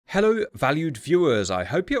Hello valued viewers, I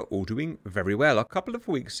hope you're all doing very well. A couple of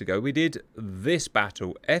weeks ago we did this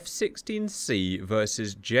battle, F-18C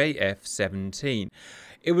versus JF-17.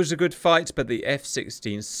 It was a good fight, but the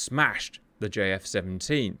F-16 smashed the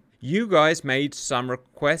JF-17. You guys made some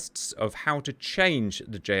requests of how to change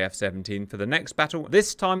the JF-17 for the next battle.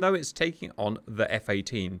 This time though it's taking on the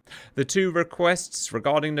F-18. The two requests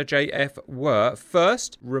regarding the JF were,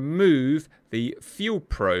 first, remove the fuel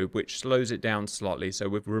probe, which slows it down slightly. So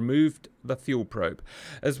we've removed the fuel probe.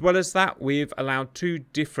 As well as that, we've allowed two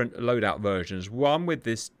different loadout versions. One with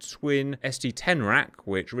this twin SD-10 rack,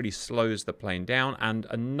 which really slows the plane down, and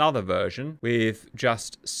another version with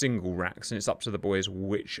just single racks. And it's up to the boys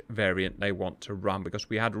which variant they want to run, because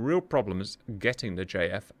we had real problems getting the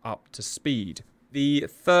JF up to speed. The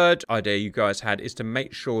third idea you guys had is to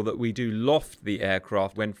make sure that we do loft the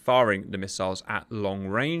aircraft when firing the missiles at long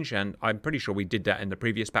range, and I'm pretty sure we did that in the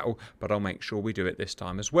previous battle, but I'll make sure we do it this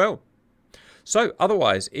time as well. So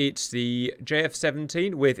otherwise, it's the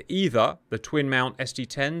JF-17 with either the twin mount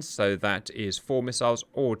SD-10s, so that is 4 missiles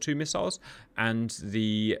or 2 missiles, and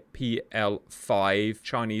the PL-5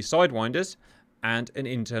 Chinese Sidewinders, and an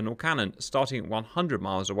internal cannon starting at 100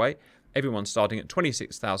 miles away. Everyone's starting at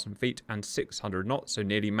 26,000 feet and 600 knots, so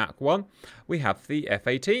nearly Mach 1. We have the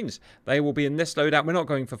F-18s. They will be in this loadout. We're not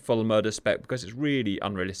going for full murder spec because it's really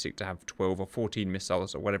unrealistic to have 12 or 14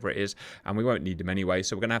 missiles or whatever it is, and we won't need them anyway.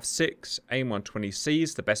 So we're going to have 6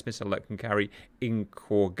 AIM-120Cs, the best missile that can carry in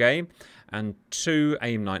core game, and 2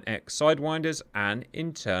 AIM-9X Sidewinders and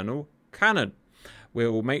internal cannon.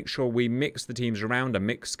 We'll make sure we mix the teams around and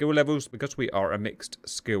mix skill levels because we are a mixed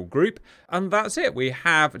skill group. And that's it. We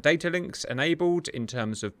have data links enabled in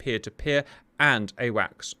terms of peer-to-peer and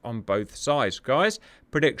AWACS on both sides. Guys,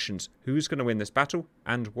 predictions. Who's going to win this battle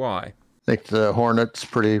and why? I think the Hornet's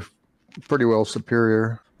pretty well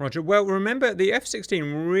superior. Roger. Well, remember, the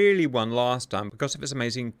F-16 really won last time because of its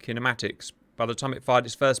amazing kinematics. By the time it fired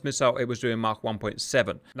its first missile, it was doing Mach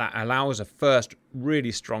 1.7. That allows a first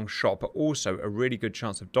really strong shot, but also a really good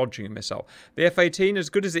chance of dodging a missile. The F-18,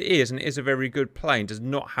 as good as it is, and it is a very good plane, does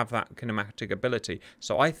not have that kinematic ability.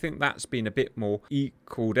 So I think that's been a bit more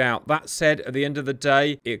equaled out. That said, at the end of the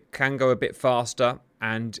day, it can go a bit faster,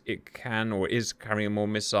 and it can or is carrying more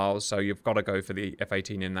missiles, so you've got to go for the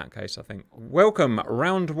F-18 in that case, I think. Welcome,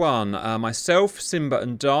 round one. Myself, Simba,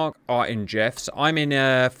 and Dark are in Jeff's. I'm in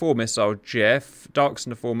a 4-missile Jeff. Dark's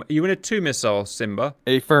in a 4. Are you in a 2-missile, Simba?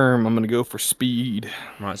 Affirm. I'm going to go for speed.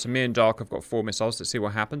 Right, so me and Dark have got 4 missiles. Let's see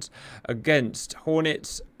what happens. Against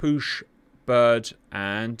Hornets, Poosh, Bird,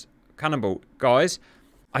 and Cannonball. Guys,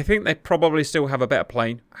 I think they probably still have a better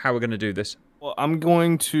plane. How are we going to do this? Well, I'm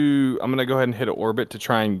going to go ahead and hit an orbit to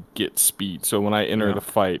try and get speed. So when I enter the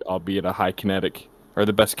fight, I'll be at a high kinetic, or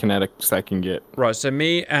the best kinetics I can get. Right, so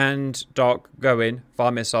me and Dark go in,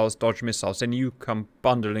 fire missiles, dodge missiles, then you come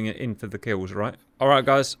bundling it in for the kills, right? Alright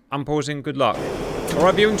guys, I'm pausing, good luck.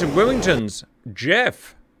 Alright, Willingtons,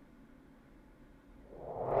 Jeff.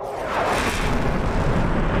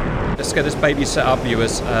 Let's get this baby set up,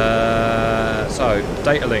 viewers. So,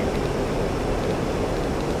 data link.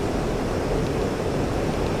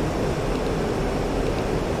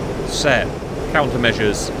 Set.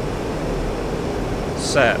 Countermeasures.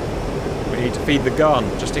 Set. We need to feed the gun,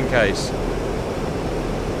 just in case.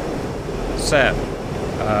 Set.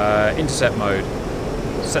 Intercept mode.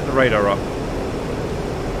 Set the radar up.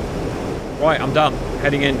 Right, I'm done.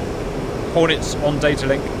 Heading in. Hornets on data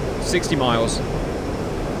link. 60 miles.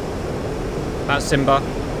 That's Simba.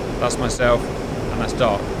 That's myself. And that's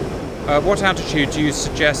Dark. What altitude do you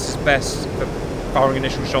suggest is best for firing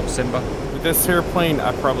initial shots, Simba? This airplane,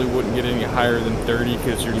 I probably wouldn't get any higher than 30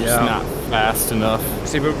 because you're just not fast enough.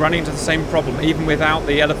 See, we're running into the same problem, even without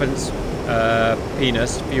the elephant's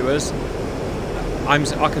penis, viewers.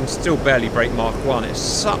 I can still barely break Mach 1. It's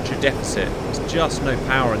such a deficit. There's just no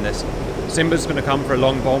power in this. Simba's going to come for a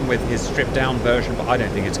long bomb with his stripped down version, but I don't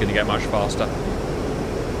think it's going to get much faster.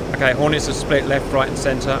 Okay, Hornets are split left, right, and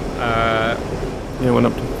centre. Yeah, went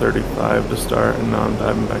up to 35 to start, and now I'm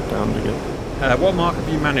diving back down to get... what mark have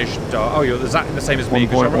you managed, Dar? Oh, you're exactly the same as me,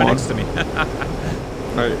 because you're right next to me.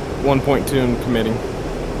 Alright, 1.2 and committing.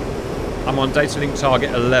 I'm on data link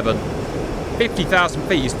target 11. 50,000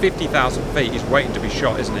 feet, he's 50,000 feet. He's waiting to be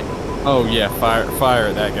shot, isn't he? Oh yeah, fire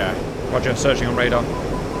at that guy. Roger, searching on radar.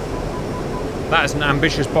 That is an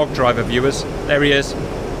ambitious bog driver, viewers. There he is.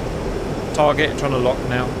 Target, trying to lock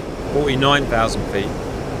now. 49,000 feet.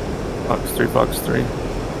 Fox 3. Who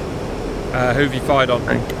have you fired on?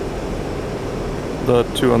 Frank. The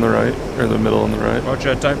 2 on the right, or the middle on the right.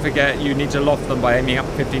 Roger, don't forget you need to loft them by aiming up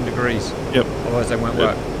 15 degrees. Yep. Otherwise they won't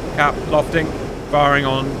work. Cap, lofting, firing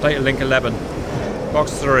on data link 11.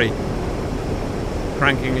 Box 3.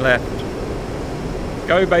 Cranking left.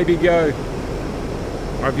 Go, baby, go.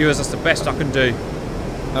 Alright, viewers, that's the best I can do.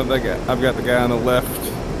 I've got the guy on the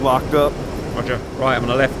left locked up. Roger. Right, I'm on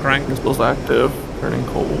the left crank. Missile's active, turning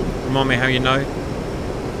cold. Remind me how you know.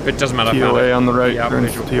 It doesn't matter. TOA on the right, Yeah,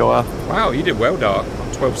 turns visual. TOF. Wow, you did well, Dark.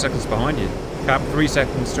 I'm 12 seconds behind you. Cap, 3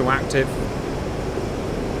 seconds still active.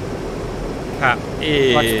 Cap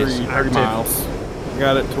is Box 3, 30 active. miles.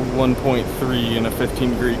 Got it to 1.3 in a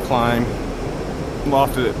 15-degree climb.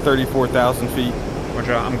 Lofted at 34,000 feet.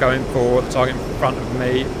 Roger, I'm going for the target in front of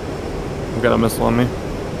me. I've got a missile on me.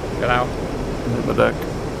 Get out. Hit the deck.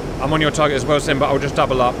 I'm on your target as well, Sim, but I'll just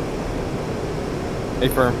double up. Hey,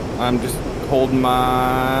 firm. I'm just holding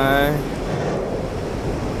my...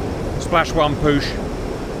 Splash 1 push.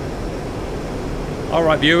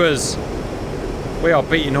 Alright, viewers. We are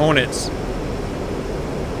beating Hornets.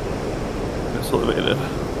 Missile evaded.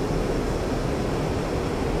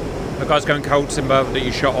 The guy's going cold, Simba, that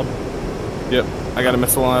you shot on. Yep, I got a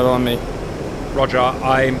missile on me. Roger,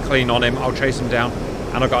 I'm clean on him. I'll chase him down.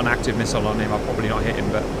 And I've got an active missile on him. I'll probably not hit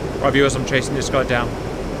him, but... Right, viewers, I'm chasing this guy down.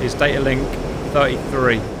 His data link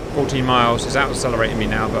 33. 14 miles. He's out accelerating me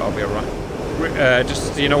now, but I'll be alright.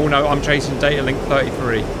 Just so you all know, I'm chasing data link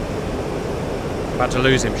 33. About to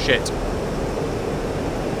lose him. Shit.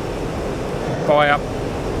 Fire.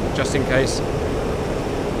 Just in case.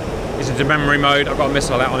 He's into memory mode. I've got a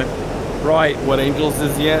missile out on him. Right. What Angels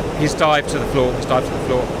is he at? He's dived to the floor. He's dived to the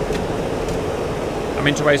floor. I'm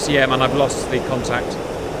into ACM and I've lost the contact.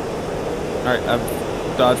 Alright, I've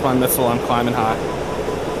dodged my missile. I'm climbing high.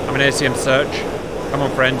 I'm in ACM search. Come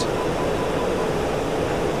on, friend.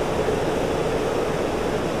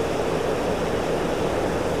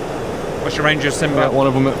 What's your range of Simba? Got one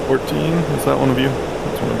of them at 14. Is that one of you?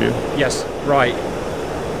 That's one of you. Yes, right.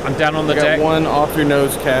 I'm down on the I got deck. one off your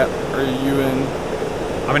nose, Cap. Are you in?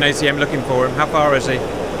 I'm in ACM looking for him. How far is he?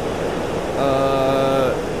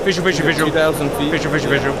 Visual, visual, visual. 2,000 feet. Visual,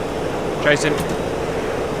 visual, visual. Chase him.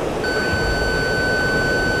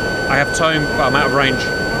 I have tome, but I'm out of range.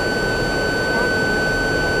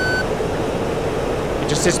 He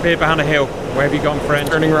just disappeared behind a hill. Where have you gone, friend? He's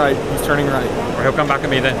turning right. He's turning right. Or he'll come back at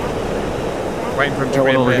me then. Waiting for him to Got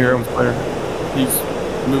one over here reappear. on fire. He's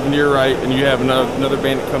moving to your right, and you have another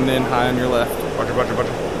bandit coming in high on your left. Roger, roger,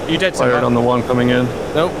 roger. You dead, Fired Simba? on the one coming in.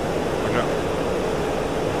 Nope. Roger.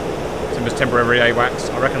 Simba's temporary AWACS.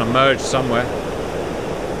 I reckon I'm merged somewhere.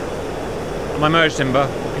 Am I merged, Simba?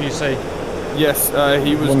 What can you see? Yes,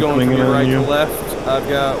 he was One going coming from in your on right you. to left. I've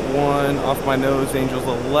got one off my nose, Angels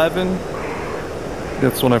 11.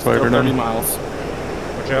 That's when I fired Still it 30 on. miles.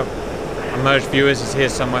 Watch out. I'm merged viewers. He's here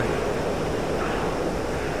somewhere.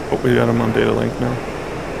 Oh, we got him on data link now.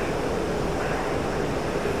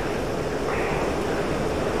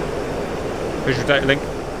 Visual data link.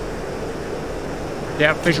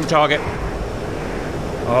 Yeah, visual target.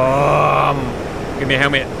 Give me a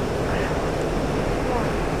helmet.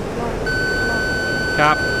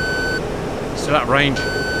 Cap. Still out of range.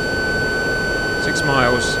 6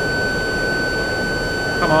 miles.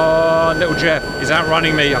 Come on, little Jeff. He's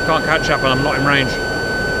outrunning me. I can't catch up and I'm not in range.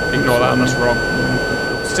 Ignore that, that's wrong.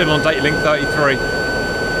 Still on data link 33.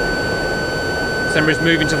 Simba is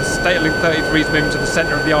moving to the data link 33 is moving to the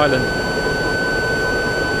centre of the island.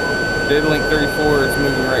 Data link 34 is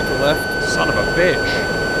moving right to left. Son of a bitch.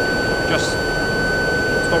 Just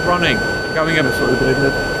stop running. I'm going in. That's what they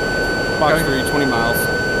did. Box 3, 20 miles.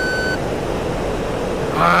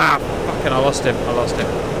 Ah, fucking I lost him. I lost him.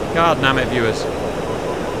 God damn it, viewers.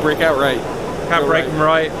 Break out right. Can't Go break him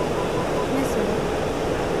right. Missile.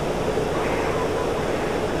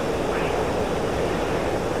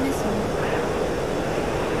 Missile.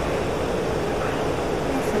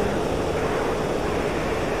 Missile.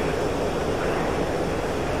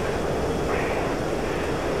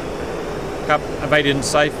 Cap evaded and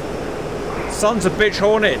safe. Sons of bitch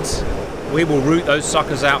Hornets. We will root those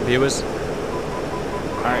suckers out, viewers.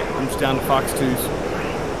 Alright, I'm just down to Fox 2s.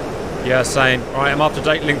 Yeah, same. Alright, I'm after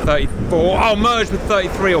date link 34. Oh, merged with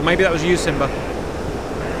 33, or maybe that was you, Simba.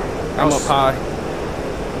 I'm up high.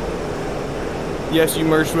 Yes, you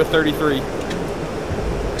merged with 33.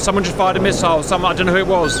 Someone just fired a missile. Someone, I don't know who it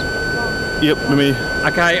was. Yep, to me.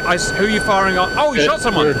 Okay, who are you firing on? Oh, you shot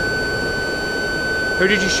someone. Who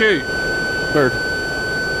did you shoot? Bird.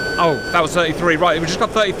 Oh, that was 33. Right, we just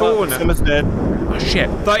got 34 now. Simba's dead. Oh, shit.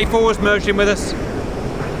 34 was merged in with us.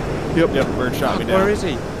 Yep. Yep, Bird shot me down. Where is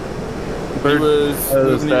he? He was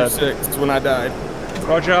moving to your dead. 6th when I died.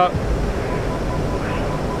 Roger.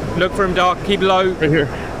 Look for him, Dark. Keep low. Right here.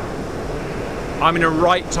 I'm in a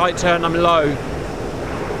right tight turn. I'm low.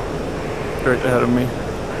 Right ahead of me.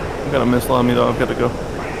 I've got a missile on me though. I've got to go.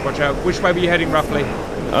 Watch out. Which way were you heading roughly?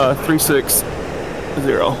 360.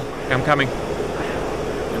 Okay, I'm coming.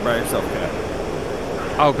 You're by yourself, Cat.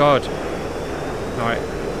 Oh god. Alright.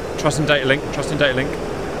 Trust in data link. Trust in data link.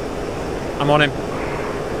 I'm on him.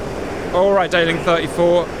 Alright, data link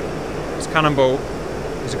 34. It's Cannonball.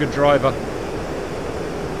 He's a good driver.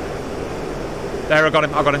 There, I got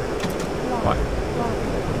him. Right.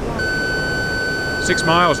 6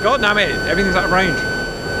 miles. God damn it. Everything's out of range.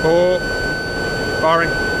 4. Firing.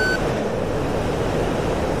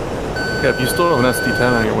 Yeah, you still have an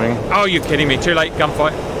SD-10 on your wing. Oh, you're kidding me. Too late.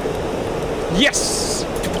 Gunfight. Yes!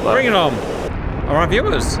 Bring it on. Alright,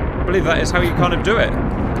 viewers. I believe that is how you kind of do it.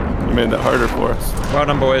 You made that harder for us. Well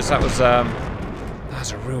done, boys. That was a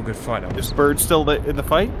real good fight. Is Bird still in the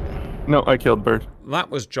fight? No, I killed Bird. That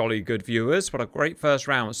was jolly good, viewers. What a great first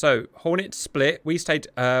round. So, Hornet split. We stayed,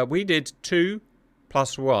 we did 2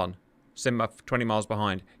 plus 1. Simba 20 miles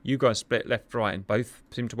behind. You guys split left, right, and both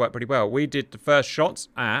seemed to work pretty well. We did the first shots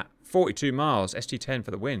at 42 miles. ST10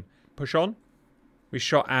 for the win. Push on. We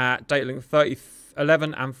shot at Datelink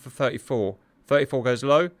 11 and for 34. 34 goes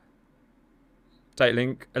low.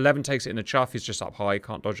 Datelink 11 takes it in the chuff. He's just up high.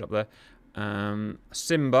 Can't dodge up there.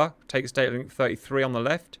 Simba takes Datelink 33 on the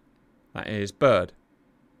left. That is Bird.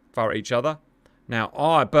 Fire at each other.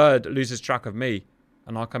 Now, Bird loses track of me.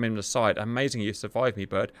 And I'll come in the side. Amazing you survived me,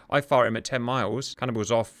 Bird. I fire him at 10 miles.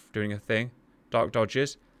 Cannibal's off doing a thing. Dark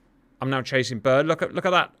dodges. I'm now chasing Bird. Look at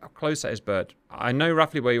that. How close that is, Bird. I know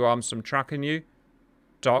roughly where you are. I'm tracking you.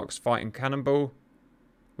 Dark's fighting Cannonball.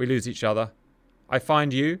 We lose each other. I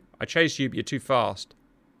find you. I chase you, but you're too fast.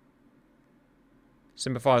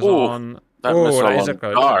 Simba fires on. Oh, that is a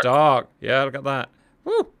close. Dark. Yeah, look at that.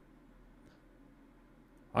 Woo!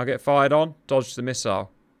 I get fired on. Dodge the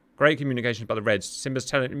missile. Great communication by the Reds.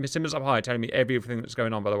 Simba's up high, telling me everything that's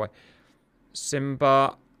going on, by the way.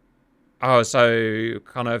 Simba. Oh, so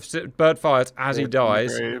kind of Bird fires as he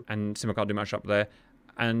dies, and Simba can't do much up there,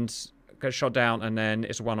 and gets shot down, and then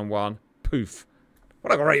it's a one-on-one. Poof!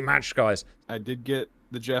 What a great match, guys. I did get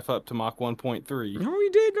the Jeff up to Mach 1.3. Oh,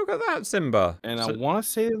 you did. Look at that, Simba. And I want to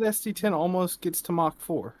say that SD10 almost gets to Mach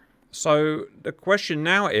 4. So the question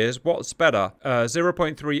now is, what's better?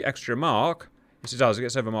 0.3 extra mark. Yes, it does. It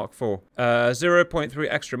gets over Mark 4. 0.3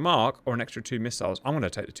 extra mark or an extra 2 missiles. I'm going to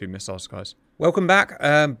take the 2 missiles, guys. Welcome back.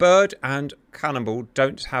 Bird and Cannonball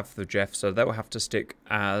don't have the Jeff, so they will have to stick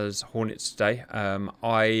as Hornets today.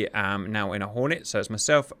 I am now in a Hornet, so it's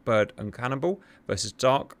myself, Bird, and Cannonball versus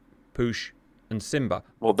Dark, Poosh, and Simba.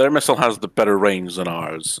 Well, their missile has the better range than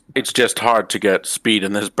ours. It's just hard to get speed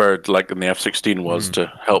in this Bird, like in the F-16 was, to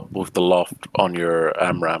help with the loft on your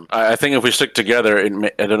AMRAAM. I think if we stick together, I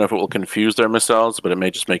don't know if it will confuse their missiles, but it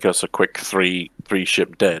may just make us a quick three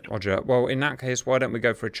ship dead. Roger. Well, in that case, why don't we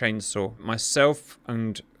go for a chainsaw? Myself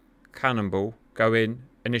and Cannonball go in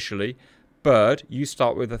initially. Bird, you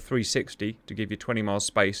start with a 360 to give you 20 miles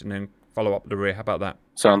space, and then follow up the rear. How about that?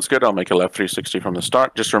 Sounds good. I'll make a left 360 from the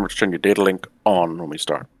start. Just remember to turn your data link on when we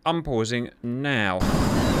start. I'm pausing now.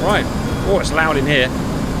 Right. Oh, it's loud in here.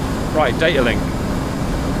 Right, data link.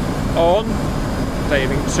 On. Data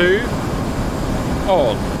link 2.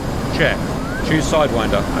 On. Check. Choose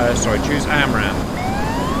Sidewinder. Sorry, choose AMRAAM.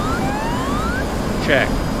 Check.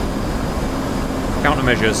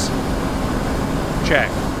 Countermeasures.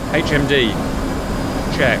 Check. HMD.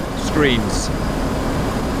 Check. Screens.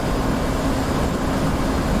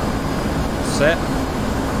 Set.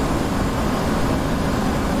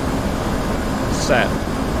 Set.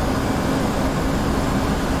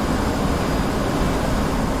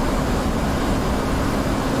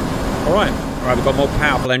 Alright. Alright, we've got more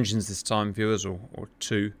powerful engines this time, viewers, or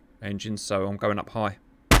 2 engines, so I'm going up high.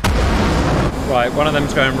 Right, one of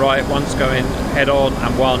them's going right, one's going head on,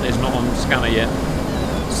 and one is not on scanner yet.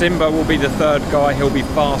 Simba will be the third guy. He'll be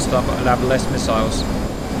faster, but he'll have less missiles.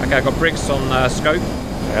 Okay, I've got bricks on scope.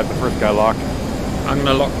 I have the first guy locked. I'm going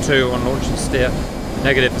to lock 2 on launch and steer.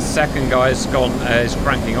 Negative. The second guy's gone, is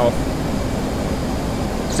cranking off.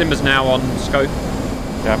 Simba's now on scope.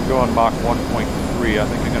 Yeah, I'm going Mach 1.3. I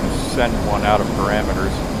think I'm going to send one out of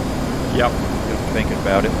parameters. Yep. Just thinking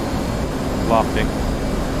about it. Lofting.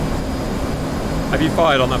 Have you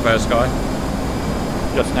fired on that first guy?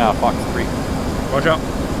 Just now, Fox 3. Roger.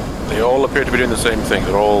 They all appear to be doing the same thing.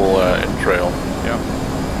 They're all in trail. Yep.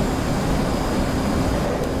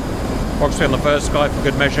 Fox 3 on the first guy for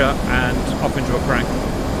good measure, and off into a crank.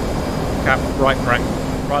 Cap, right crank.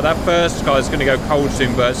 Right, that first guy's going to go cold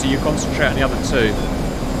soon, Bert, so you concentrate on the other 2.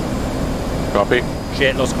 Copy.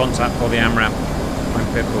 Shit, lost contact for the AMRAAM. I'm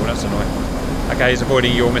pivotal, that's annoying. Okay, he's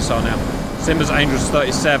avoiding your missile now. Simba's Angels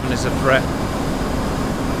 37 is a threat.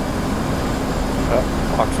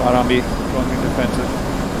 Fox out on me, going in defensive.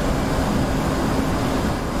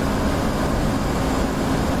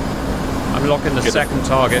 I'm locking the second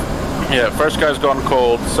target. Yeah, first guy's gone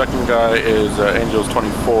cold. Second guy is Angels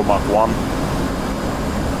 24 Mach 1.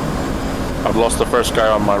 I've lost the first guy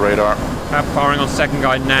on my radar. I'm firing on second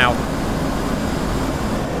guy now.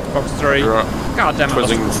 Fox 3. God damn it, I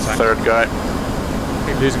lost Quizzing contact. third guy.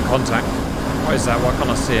 Keep losing contact. What is that? Why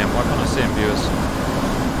can't I see him? Why can't I see him, viewers?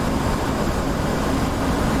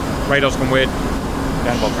 Radar's gone weird.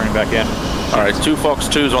 Cannonball turning back in. Alright, 2 Fox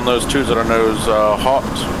 2s on those 2s that are nose hot.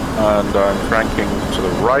 And I'm cranking to the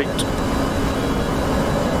right.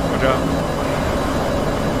 Roger.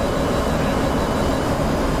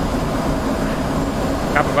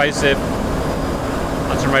 Cap evasive.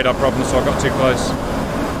 Had some radar problems, so I got too close.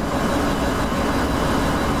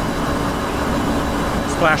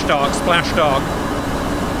 Splash dark, splash dark.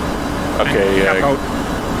 Okay, Cap yeah. hold.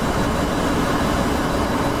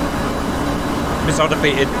 Missile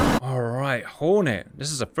defeated. Alright, Hornet.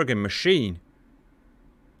 This is a friggin' machine.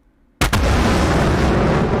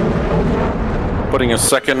 Putting a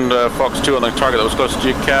second Fox 2 on the target that was close to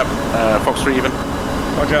G-Cap. Fox 3 even.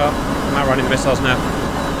 Roger. I'm out running missiles now.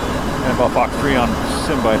 Cannonball Fox 3 on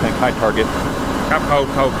Simba, I think, high target. Cap cold,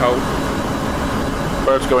 cold, cold.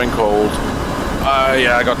 Bird's going cold.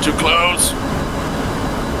 Yeah, I got too close.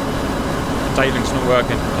 Datalink's not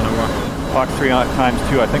working. I don't know why. Fox 3 on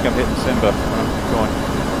 ×2, I think I'm hitting Simba. I'm going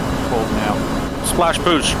cold now. Splash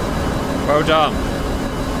push. Well done.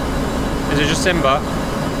 Is it just Simba?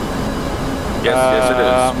 Yes, yes it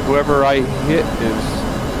is. Whoever I hit is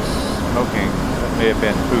smoking. That may have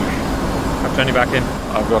been Poosh. I'm turning back in.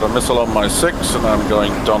 I've got a missile on my 6 and I'm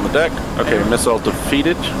going down the deck. Okay, missile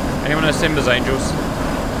defeated. Anyone know Simba's Angels?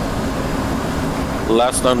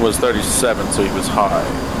 Last known was 37, so he was high.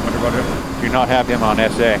 Roger, roger. Do not have him on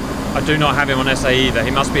SA. I do not have him on SA either.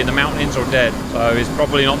 He must be in the mountains or dead. So he's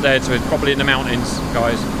probably not dead, so he's probably in the mountains,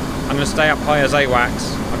 guys. I'm going to stay up high as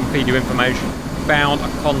AWACS. I can feed you information. Found a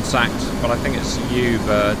contact, but I think it's you,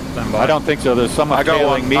 Bird. Stand by. I don't think so. There's someone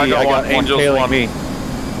tailing me. I got one Angels tailing 1. me.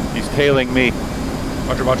 He's tailing me.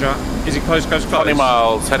 Roger, roger. Is he close, close, close? 20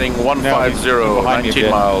 miles, heading 150, behind me a 19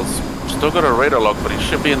 bit. miles. Still got a radar log, but he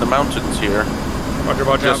should be in the mountains here. Roger,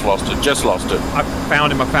 roger. Just lost it, just lost it. I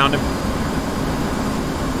found him, I found him.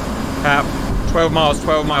 12 miles,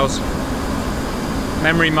 12 miles.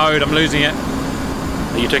 Memory mode, I'm losing it.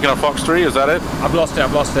 Are you taking a Fox 3, is that it? I've lost it,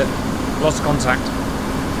 I've lost it. Lost contact.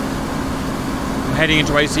 I'm heading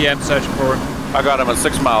into ACM, searching for him. I got him at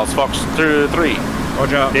 6 miles, Fox 3.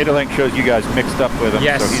 Roger. Data link shows you guys mixed up with him.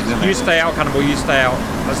 Yes, So he's in there. you stay out, Cannibal, you stay out.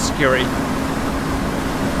 That's security.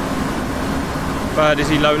 Bird, is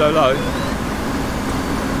he low, low, low?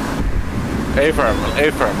 A-firm,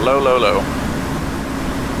 low, low, low.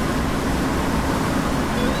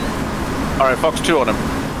 Alright, Fox 2 on him.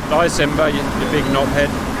 Die, Simba, you big knobhead.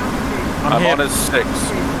 I'm here. on his 6.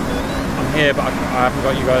 I'm here, but I haven't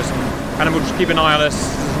got you guys. Cannibal, just keep an eye on us.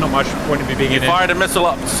 There's not much point of me being He in fired a missile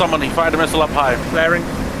up, he fired a missile up high. Flaring.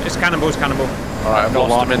 It's Cannibal, it's Cannibal. Alright, I've No lost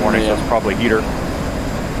launch him in warning, so the... it's probably heater.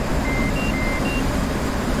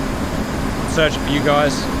 Searching for you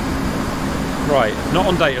guys. Right, not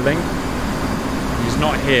on data link. He's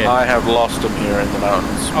not here. I have lost him here in the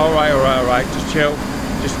mountains. Alright, alright, alright. Just chill.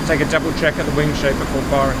 Just take a double check at the wing shape before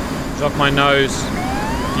firing. He's off my nose.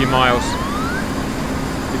 A few miles.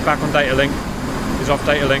 He's back on data link. He's off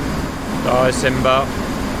data link. Die, Simba.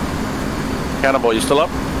 Cannonball, you still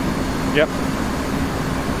up? Yep.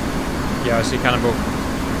 Yeah, I see Cannibal.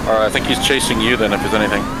 Alright, I think he's chasing you then, if there's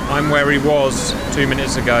anything. I'm where he was 2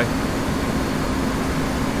 minutes ago.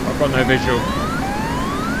 I've got no visual.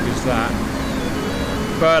 Who's that?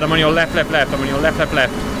 Bird, I'm on your left, left, left. I'm on your left, left,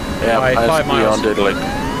 left. Yeah, By 5 miles. on data link.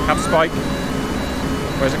 Cap spike.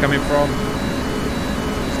 Where's it coming from?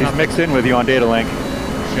 He's mixed in with you on data link.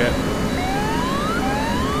 Shit.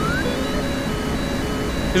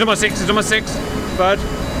 He's on my 6, he's on my 6. Bird,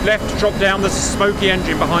 left, drop down. There's a smoky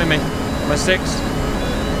engine behind me. My 6.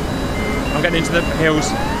 I'm getting into the hills.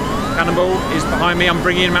 Cannonball is behind me. I'm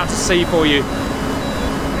bringing him out to sea for you.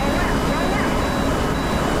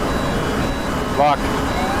 Locked.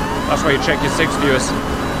 That's where you check your 6, viewers.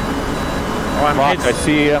 Alright, Locked. I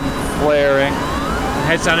see him flaring.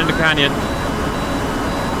 heads down in the canyon.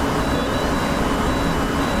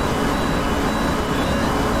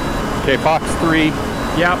 Okay, Fox 3.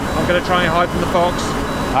 Yep, I'm going to try and hide from the fox.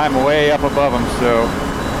 I'm way up above him, so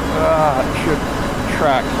it should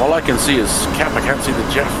track. All I can see is Cap. I can't see the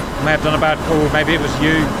Jeff. I may have done a bad call. Maybe it was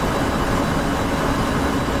you.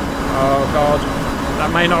 Oh, God.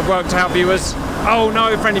 That may not have worked out, viewers. Oh,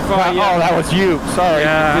 no, friendly fire. Oh, that was you. Sorry.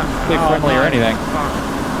 Yeah. Didn't say friendly or anything. Fuck.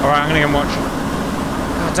 Alright, I'm gonna go and watch.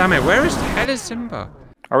 God damn it, where is the hell is Simba?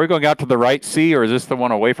 Are we going out to the right C, or is this the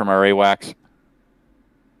one away from our AWACS?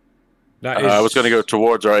 That is, I was going to go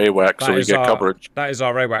towards our AWAC so we get coverage. That is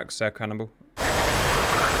our AWACS, Cannibal.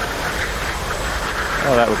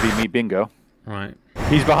 Oh, that would be me, bingo. Right.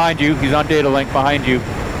 He's behind you. He's on data link behind you.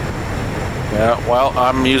 Yeah, well,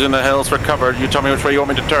 I'm using the hills for cover. You tell me which way you want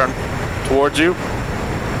me to turn. Towards you?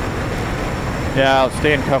 Yeah, I'll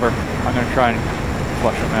stay in cover. I'm going to try and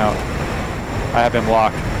flush him out. I have him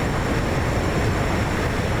locked.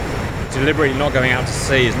 Deliberately not going out to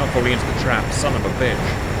sea is not falling into the trap. Son of a bitch.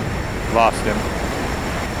 Lost him.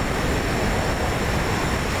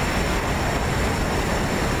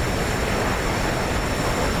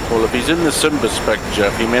 Well, if he's in the Simba spec,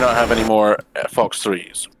 Jeff, he may not have any more Fox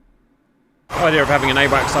 3s. The idea of having an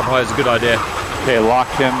AWACS up high is a good idea. Okay,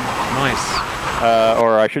 locked him. Nice.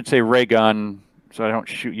 Or I should say ray gun, so I don't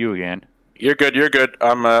shoot you again. You're good, you're good.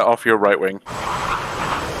 I'm off your right wing.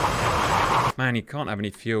 Man, he can't have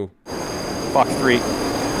any fuel. Fox 3.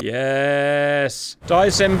 Yes! Die,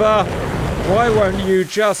 Simba! Why won't you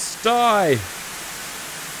just die?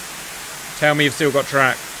 Tell me you've still got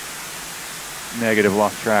track. Negative,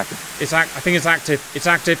 lost track. I think it's active. It's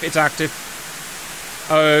active. It's active.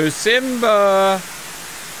 Oh, Simba!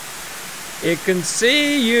 It can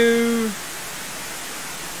see you!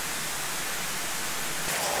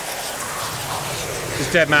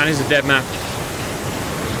 He's dead, man. He's a dead man.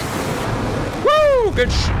 Woo!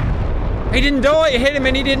 Good He didn't die. It hit him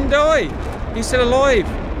and he didn't die. He's still alive.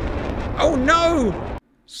 Oh, no!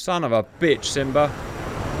 Son of a bitch, Simba.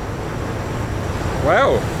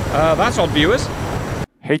 Well, that's odd, viewers.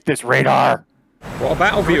 Hate this radar. What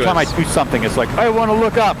about viewers? Every time I do something, it's like, I want to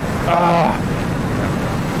look up.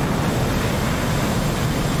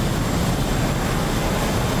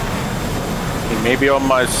 He may be on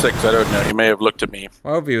my 6, I don't know. He may have looked at me.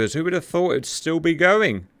 Well, viewers, who would have thought it'd still be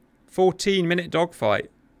going? 14-minute dogfight.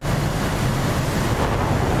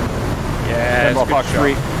 Yeah, Fox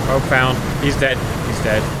 3. Well found. He's dead. He's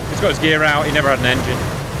dead. He's got his gear out. He never had an engine.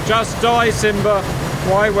 Just die, Simba.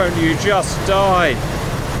 Why won't you just die?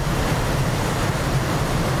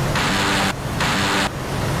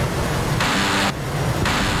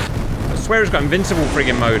 I swear he's got invincible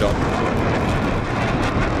friggin' mode on.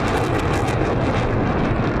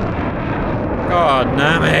 God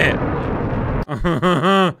damn it.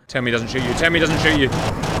 Tell me he doesn't shoot you. Tell me he doesn't shoot you.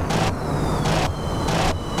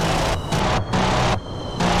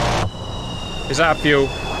 Is that a fuel?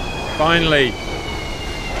 Finally.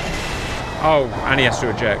 Oh, and he has to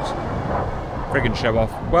eject. Friggin' show off.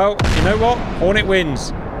 Well, you know what? Hornet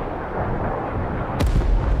wins.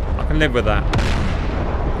 I can live with that.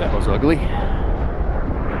 That was ugly.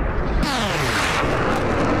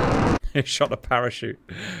 He shot a parachute.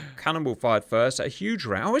 Cannonball fired first. A huge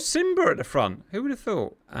round. Oh, it's Simba at the front. Who would have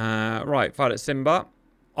thought? Right, fired at Simba.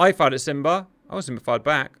 I fired at Simba. Oh, Simba fired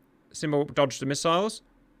back. Simba dodged the missiles.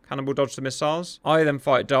 Cannonball dodged the missiles. I then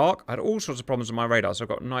fight Dark. I had all sorts of problems with my radar, so I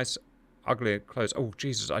got nice, ugly close. Oh,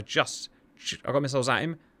 Jesus, I got missiles at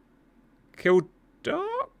him. Killed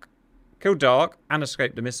Dark? Killed Dark and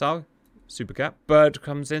escaped the missile. Super cap. Bird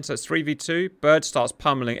comes in, so it's 3v2. Bird starts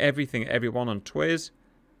pummeling everything, everyone on Twiz.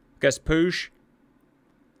 Gets push.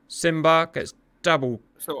 Simba gets double.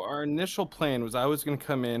 So our initial plan was I was going to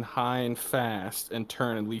come in high and fast and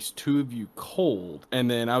turn at least 2 of you cold,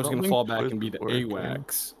 and then I was going to fall back and be the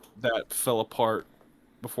AWACS. That fell apart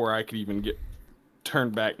before I could even get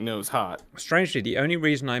turned back nose hot. Strangely, the only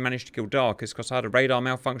reason I managed to kill Dark is because I had a radar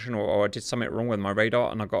malfunction or I did something wrong with my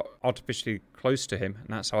radar and I got artificially close to him, and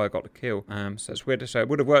that's how I got the kill. So it's weird. So it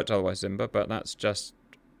would have worked otherwise, Simba, but that's just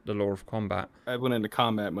the law of combat. I went into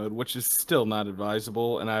combat mode, which is still not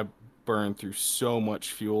advisable, and I burned through so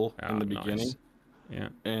much fuel in the beginning. Yeah.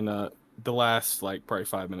 And the last, like, probably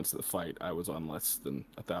 5 minutes of the fight, I was on less than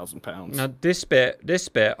 1,000 pounds. Now this bit,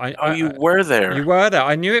 You were there. You were there.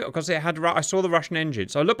 I knew it because it had. I saw the Russian engine.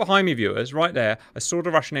 So I looked behind me, viewers, right there. I saw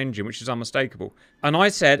the Russian engine, which is unmistakable. And I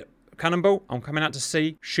said, "Cannonball, I'm coming out to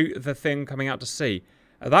sea. Shoot the thing coming out to sea."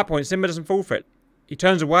 At that point, Simba doesn't fall for it. He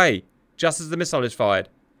turns away just as the missile is fired,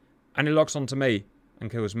 and it locks onto me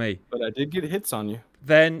and kills me. But I did get giants on you.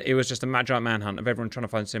 Then it was just a giant manhunt of everyone trying to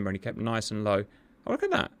find Simba, and he kept nice and low. Oh, look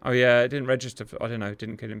at that. Oh, yeah, it didn't register. I don't know. It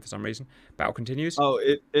didn't kill him for some reason. Battle continues. Oh,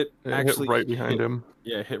 it actually hit right behind him.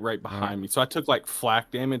 Yeah, it hit right behind me. So I took, like,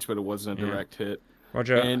 flak damage, but it wasn't a direct hit.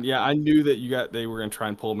 Roger. And, yeah, I knew that they were going to try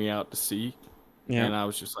and pull me out to sea. Yeah. And I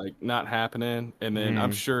was just like, not happening. And then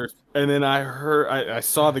I'm sure. And then I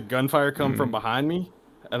saw the gunfire come from behind me.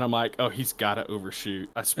 And I'm like, oh, he's got to overshoot.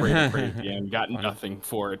 I sprayed and prayed at the end. Got nothing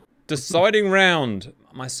for it. Deciding round.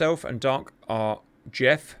 Myself and Doc are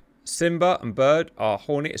Jeff, Simba, and Bird are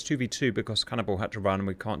Hornet. It's 2v2 because Cannibal had to run and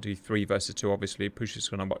we can't do 3 versus 2. Obviously, Push is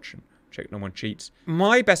going to watch and check no one cheats.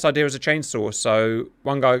 My best idea is a chainsaw. So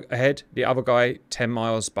one guy ahead, the other guy 10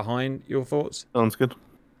 miles behind. Your thoughts? Sounds good.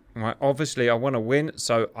 Right, obviously I want to win,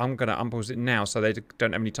 so I'm going to unpause it now so they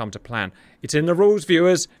don't have any time to plan. It's in the rules,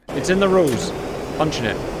 viewers. It's in the rules. Punching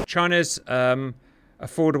it. China's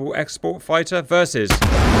affordable export fighter versus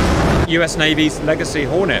US Navy's Legacy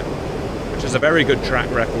Hornet, which is a very good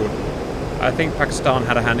track record. I think Pakistan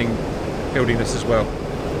had a hand in building this as well.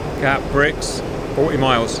 Cap, bricks, 40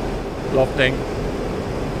 miles. Lofting.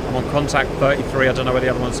 I'm on contact 33. I don't know where the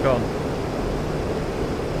other one's gone.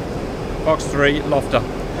 Fox 3, lofter.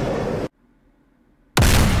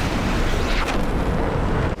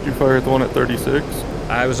 You fired the one at 36?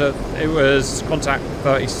 It was contact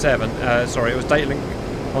 37. Sorry, it was data link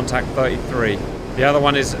contact 33. The other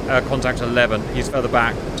one is contact 11. He's further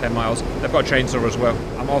back, 10 miles. They've got a chainsaw as well.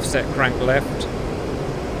 I'm offset crank left.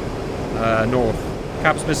 North.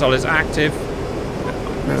 Cap's missile is active.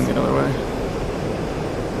 And the other way.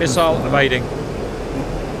 Missile evading.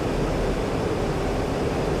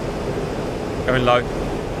 Going low.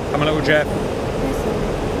 Come on, little jet.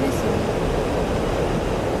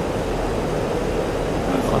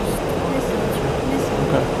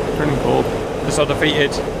 Okay, turning cold. Missile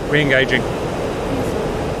defeated. Re-engaging.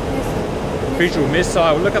 Visual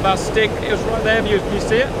missile. Look at that stick. It was right there. You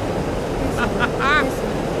see it?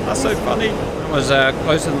 That's so funny. That was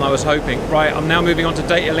closer than I was hoping. Right, I'm now moving on to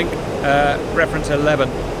data link. Reference 11.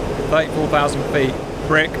 34,000 feet.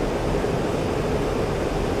 Brick.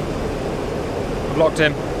 I've locked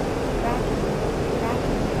him.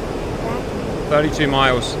 32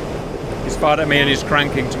 miles. He's fired at me and he's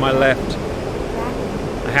cranking to my left.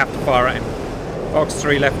 I have to fire at him. Fox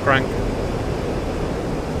 3 left crank.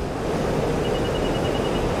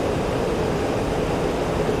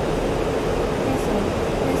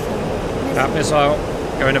 That missile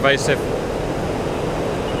going evasive.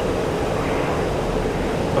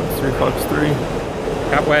 Fox 3, Fox 3.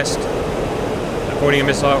 Cap west. Avoiding a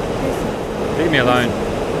missile. Leave me alone.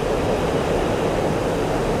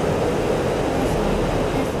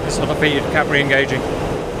 Missile defeated. Cap re-engaging.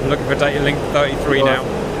 I'm looking for data link 33 now.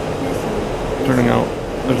 Turning out.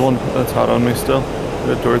 There's one that's hot on me still.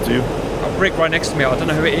 Headed towards you. A brick right next to me. I don't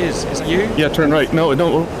know who it is. Is it you? Yeah, turn right. No,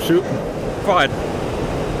 don't shoot. Fired.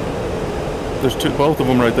 There's both of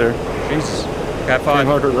them right there. Jesus. Okay, Turn fired.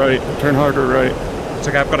 harder right. Turn harder right. It's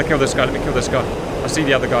okay, I've got to kill this guy. Let me kill this guy. I see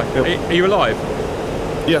the other guy. Yep. Are you alive?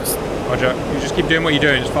 Yes. Roger. You just keep doing what you're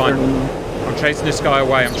doing. It's fine. I'm chasing this guy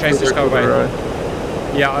away. I'm chasing this guy away.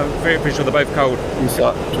 Yeah, I'm very sure they're both cold. He's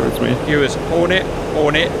shot towards me. Viewers, Hornet,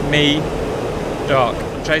 me, Dark.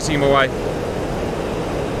 I'm chasing him away.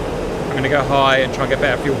 I'm going to go high and try and get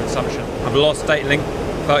better fuel consumption. I've lost data link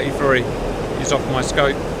 33. He's off my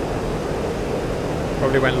scope.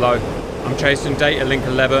 Probably went low. I'm chasing data link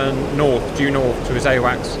 11 north, due north to his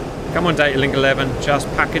AWACS. Come on, data link 11, just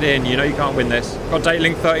pack it in. You know you can't win this. Got data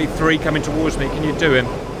link 33 coming towards me. Can you do him?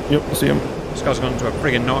 Yep, I see him. This guy's gone into a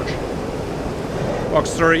friggin' notch.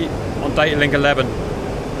 Box 3 on data link 11.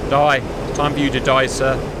 Die. It's time for you to die,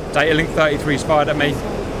 sir. Data link 33's fired at me.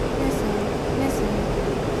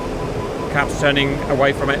 Cap's turning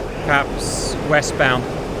away from it. Cap's westbound.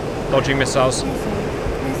 Dodging missiles.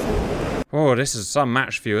 Oh, this is some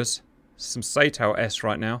match, viewers. Some Satel S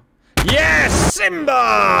right now. Yes!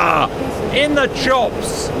 Simba! In the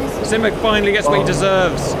chops! Simba finally gets what he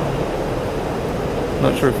deserves.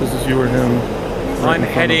 Not sure if this is you or him. I'm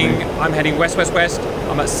heading west, west, west.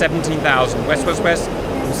 I'm at 17,000. West, west, west.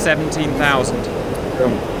 I'm 17,000.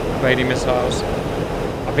 Evading missiles.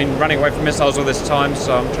 I've been running away from missiles all this time,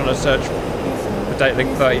 so I'm trying to search for data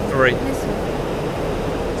link 33.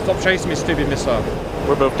 Stop chasing me, stupid missile.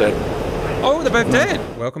 We're both dead. Oh, they're both dead.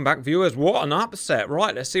 Welcome back, viewers. What an upset.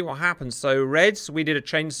 Right, let's see what happens. So, Reds, we did a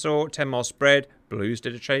chainsaw, 10-mile spread. Blues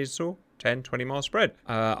did a chainsaw, 10, 20-mile spread.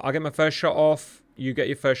 I get my first shot off. You get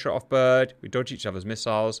your first shot off, Bird. We dodge each other's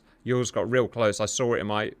missiles. Yours got real close. I saw it.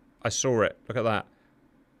 I saw it. Look at that.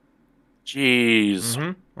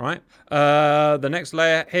 Jeez. Right. The next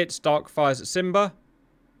layer hits. Dark fires at Simba.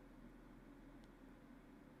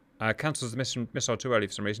 Cancels the missile too early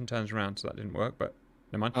for some reason. Turns around, so that didn't work, but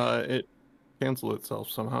never mind. It canceled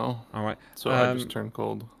itself somehow. All right. So I just turned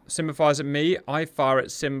cold. Simba fires at me. I fire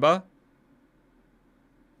at Simba.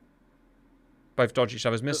 Both dodge each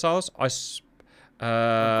other's missiles.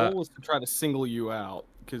 The goal was to try to single you out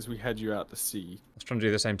because we had you out to sea. I was trying to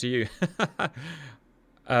do the same to you.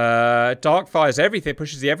 Dark fires everything,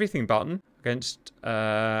 pushes the everything button against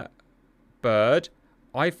Bird.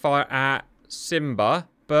 I fire at Simba.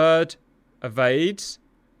 Bird evades.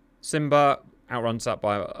 Simba outruns that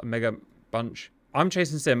by a mega bunch. I'm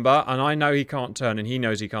chasing Simba, and I know he can't turn, and he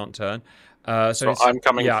knows he can't turn. So I'm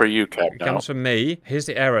coming for you, Cap. He comes for me. Here's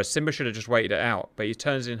the error. Simba should have just waited it out, but he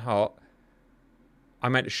turns in hot. I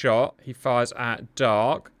made a shot. He fires at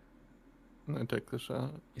Dark. I take the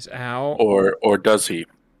shot. He's out. Or does he?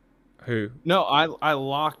 Who? No, I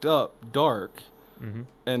locked up Dark,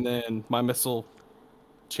 and then my missile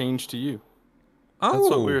changed to you. Oh, That's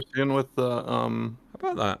what we were seeing with the how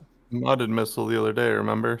about that? modded missile the other day.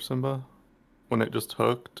 Remember, Simba, when it just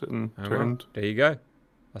hooked and Oh, well, turned. there you go.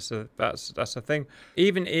 That's a thing.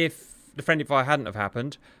 Even if the friendly fire hadn't have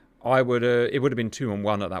happened, it would have been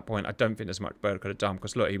 2-on-1 at that point. I don't think there's much Bird could have done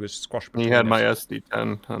because look, he was squashed between He had us. my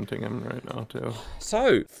SD10 hunting him right now too.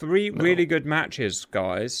 So 3 really good matches,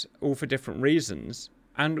 guys, all for different reasons.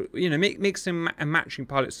 And, you know, mixing and matching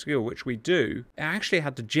pilot skill, which we do, it actually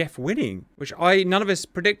had the Jeff winning, which none of us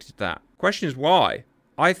predicted that. Question is why?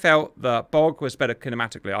 I felt that Bog was better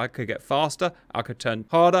kinematically. I could get faster, I could turn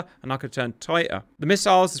harder, and I could turn tighter. The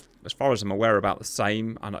missiles, as far as I'm aware, are about the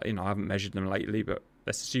same. And, you know, I haven't measured them lately, but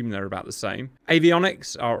let's assume they're about the same.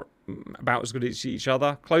 Avionics are about as good as each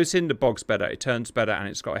other. Close in, the Bog's better. It turns better, and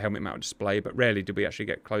it's got a helmet mount display, but rarely did we actually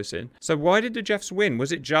get close in. So why did the Jeffs win?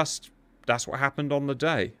 Was it just that's what happened on the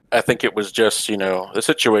day? I think it was just, you know, the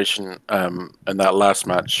situation in that last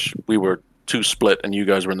match. We were too split, and you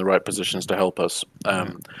guys were in the right positions to help us.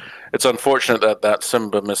 It's unfortunate that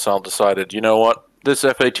Simba missile decided, you know what, this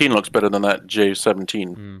F-18 looks better than that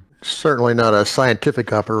JF-17. Certainly not a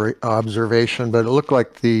scientific observation, but it looked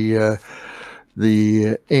like the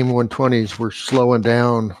AIM-120s were slowing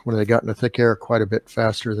down when they got in the thick air quite a bit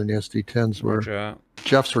faster than the SD-10s were. Roger.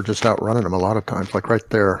 Jeffs were just outrunning them a lot of times, like right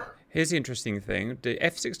there. Here's the interesting thing. The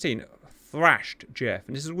F-16 thrashed Jeff,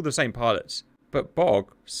 and this is all the same pilots, but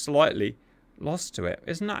Bog slightly lost to it.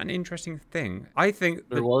 Isn't that an interesting thing? I think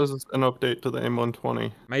There was an update to the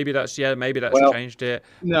AIM-120. maybe that's changed it.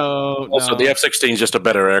 No. Also, the F-16 is just a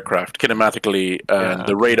better aircraft. Kinematically,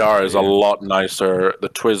 the radar is a lot nicer. The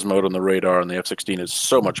Twiz mode on the radar on the F-16 is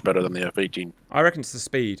so much better than the F-18. I reckon it's the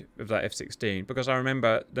speed of that F-16 because I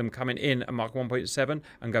remember them coming in at Mach 1.7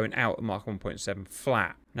 and going out at Mach 1.7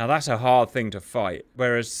 flat. Now that's a hard thing to fight.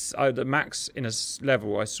 Whereas the max in a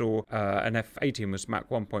level I saw an F-18 was Mach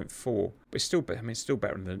 1.4. But it's still, it's still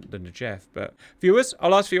better than the Jeff. But viewers,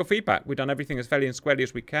 I'll ask for your feedback. We've done everything as fairly and squarely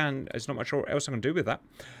as we can. There's not much else I can do with that.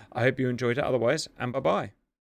 I hope you enjoyed it otherwise, and bye-bye.